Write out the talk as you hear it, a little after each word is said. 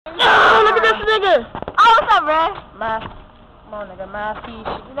up, bruh? Math. Come on, nigga. Math T.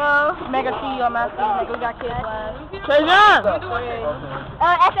 You know? Mega T on Math T. Nigga, we got kids last. Trey John.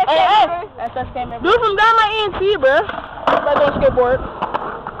 SSK member. SSK member. Dude from down my ENT, bro. Right on skateboard.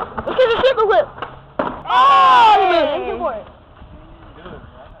 Let's get the secret whip. Oh, you missed. Skateboard.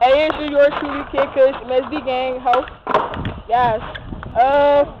 Hey, here's yours truly, Kid Kush, MSD gang, ho. Yes.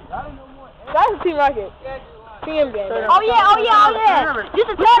 That's Team Rocket. TM gang. Oh yeah. Just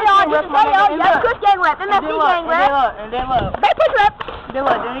to tell y'all, that's Kush gang rep, MSD gang rep. And then look. They push rep. Then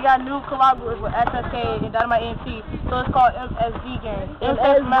we got new collab with SSK and Dynamite ENT. So it's called MSD gang.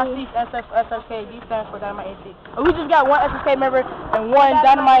 MSD SSK. D stands for Dynamite ENT. And we just got one SSK member and one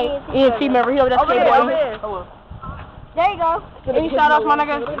Dynamite ENT member. He over there skateboarding. There you go. Any shout outs, my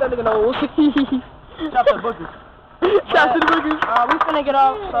nigga? That nigga knows. Shout out to the bookers. Shout out to the bookers. We finna get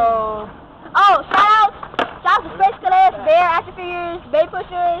off, so. Oh, shout out to Space Cadet, Bear, Action Figures, Bay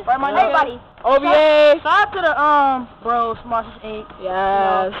Pushers, Right, my nigga? everybody. OVA. Shout out to the bros, Marshall's 8.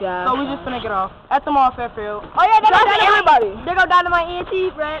 Yes. So we just finna get off at the mall, Fairfield. Oh yeah, Shout out to everybody. There go Dynamite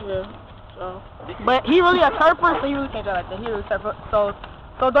ENT, Brett. Yeah. So. But he really a turper, so he really can't do like that. He really turper. So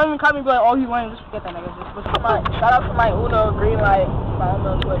don't even call me be like, oh, he lame. Just forget that nigga. Shout out to my Uno Green Light. Follow me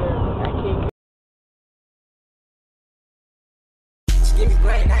on Twitter. At King. Give me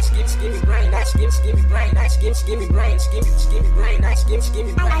brain, nice, give me brain, nice, give me brain, nice, give me brain, give me brain, nice, give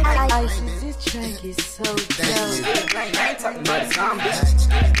me brain, nice. This track is so dope. Give me brain, I ain't talking about a zombie.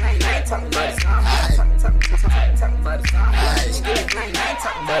 Give me brain, I ain't talking about a zombie. Talking about a zombie. Give me brain, I ain't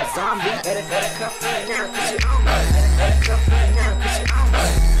talking about a zombie. Better cuff me now, cause you own me. Better cuff me now, cause you own me.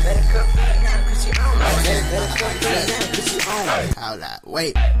 Better cuff me now, cause you own me. Better cuff me now, cause you own me. Hold up,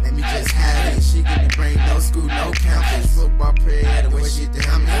 wait, let me just have it. She give me brain, no school, no campus. Football player, the way she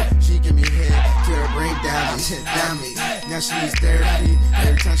down me. She give me head, to her brain down me. Now she needs therapy.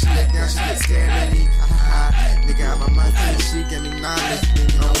 Every time she lay down, she gets scared at me. Nigga, I'm a monkey, she give me knowledge.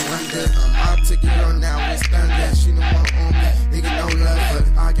 Nigga, no wonder. I'll take it on now, it's thunder. She don't want on me. Nigga, no love, but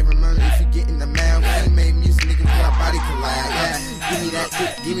I'll give her money if you get in the mail. We made music, nigga, till our body collide. Yeah,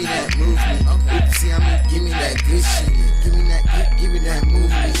 give me that move me. Oops, see, I mean, give me that good shit. Give me that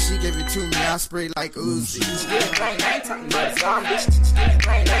movement. She gave it to me, I spray like Uzi. Give me brain, I ain't talking about a zombie. Give me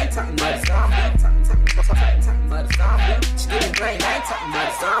brain, I ain't talking about a zombie. Talking about a zombie. Give me brain, I ain't talking about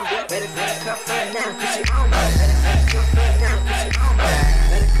a zombie. Better cuff her now, cause you own me. Better cuff her now, cause you own me.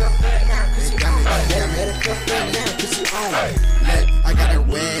 Better cuff her now, cause you own me. Better cuff her now, cause you own me. Look, I got her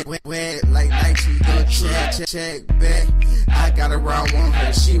wet like Nike. Go check back. I got her where I want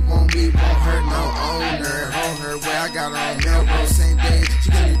her. She won't be, won't hurt no owner. Hold her where I got her on Melrose. Same day, she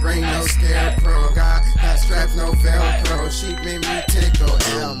give me brain, no scarecrow. Got straps, no Velcro. She made me tickle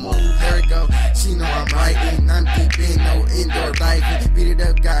Elmo. There it go. She know I'm writing. I'm deep in, no indoor diving. Beat it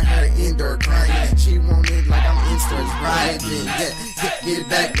up, got her indoor crying. She want it like I'm in-stores riding. Get it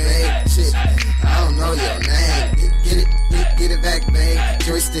back, babe. Shit, I don't know your name. Get it back, babe.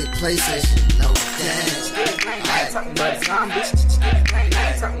 Joystick, PlayStation, no game. I ain't talking about a zombie. I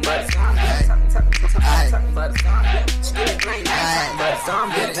ain't talking about a zombie. Talking about a zombie. Give me brain, I ain't talking about a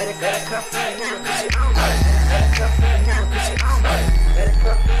zombie. Better cuff me now, cause you own me. Better cuff me now, cause you own me. Better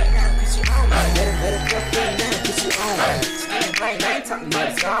cuff me now, cause you own me. Better cuff me now, cause you own me. Give me brain, I ain't talking about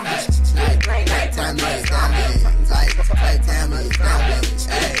a zombie. Give me brain, I ain't talking about a zombie. Like damn it, Give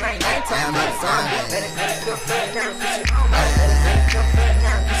me brain, I ain't talking about a zombie. Better cuff me now, cause you own me. Better cuff me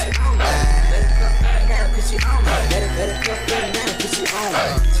now, cause you own me. Better cuff me now, cause you own me. Better cuff me now, cause you own me.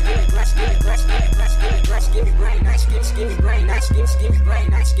 Give me brain, give me brain, nice, give me brain, nice, give me brain,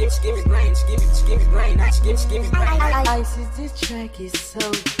 nice, give me brain, give me brain, nice, give me brain. Isis, this track is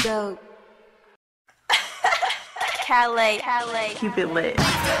so dope. Calais. Keep it lit.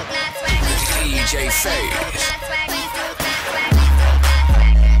 DJ Steez.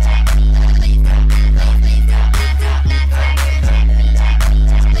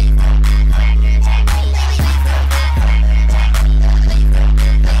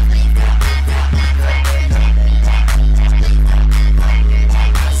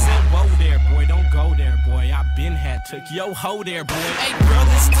 Took yo ho there, boy. Hey, girl,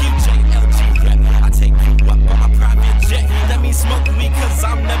 it's TJLG rap. I take you up on my private jet. That means smoke weed, cause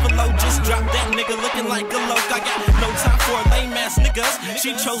I'm never low. Just drop that nigga looking like a loc. I got no time for lame ass niggas.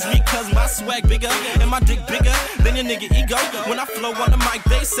 She chose me cause my swag bigger and my dick bigger than your nigga ego. When I flow on the mic,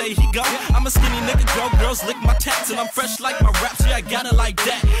 they say he go. I'm a skinny nigga, girls lick my tats, and I'm fresh like my raps. Yeah, I got it like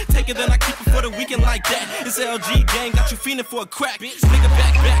that. Take it, then I keep it for the weekend like that. It's LG gang, got you feeling for a crack. Nigga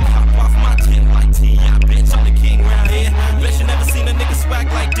back, hop off my tent like T.I. Bitch, I'm the king round here. Bet you never seen a nigga swag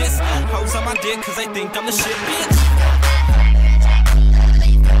like this. Hoes on my dick cause they think I'm the shit, bitch.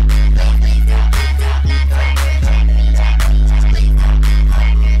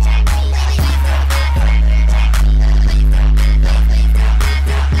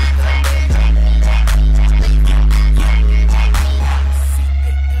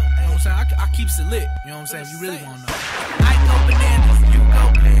 keeps it lit. You know what I'm saying? You really wanna know. I go bananas, you go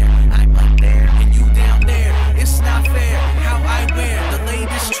there. I'm up there and you down there. It's not fair how I wear the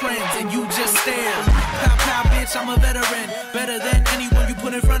latest trends and you just stare. Pow pow bitch, I'm a veteran, better than anyone you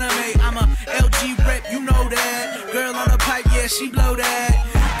put in front of me. I'm a LG rep, you know that. Girl on the pipe, yeah, she blow that.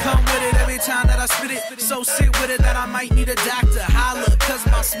 Come with it every time that I spit it. So sick with it that I might need a doctor. Holla, cause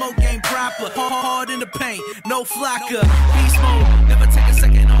my smoke ain't proper. Hard in the paint, no flocker. Beast mode, never take a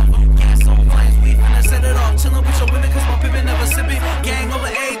second off. Gas on flames, we finna set it off. Chillin' with your women cause my pimpin' never sippin'. Gang over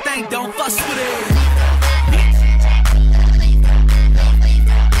everything, don't fuss with it.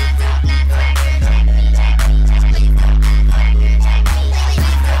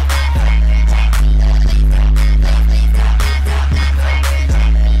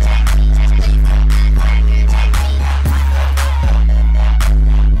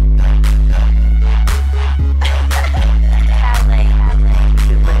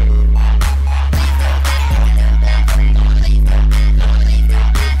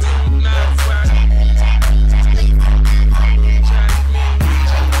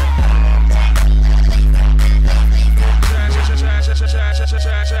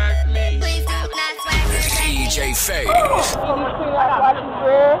 DJ Faze. Hey,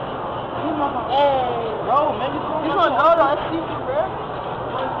 bro, man, this one, no, it's seafood, bro.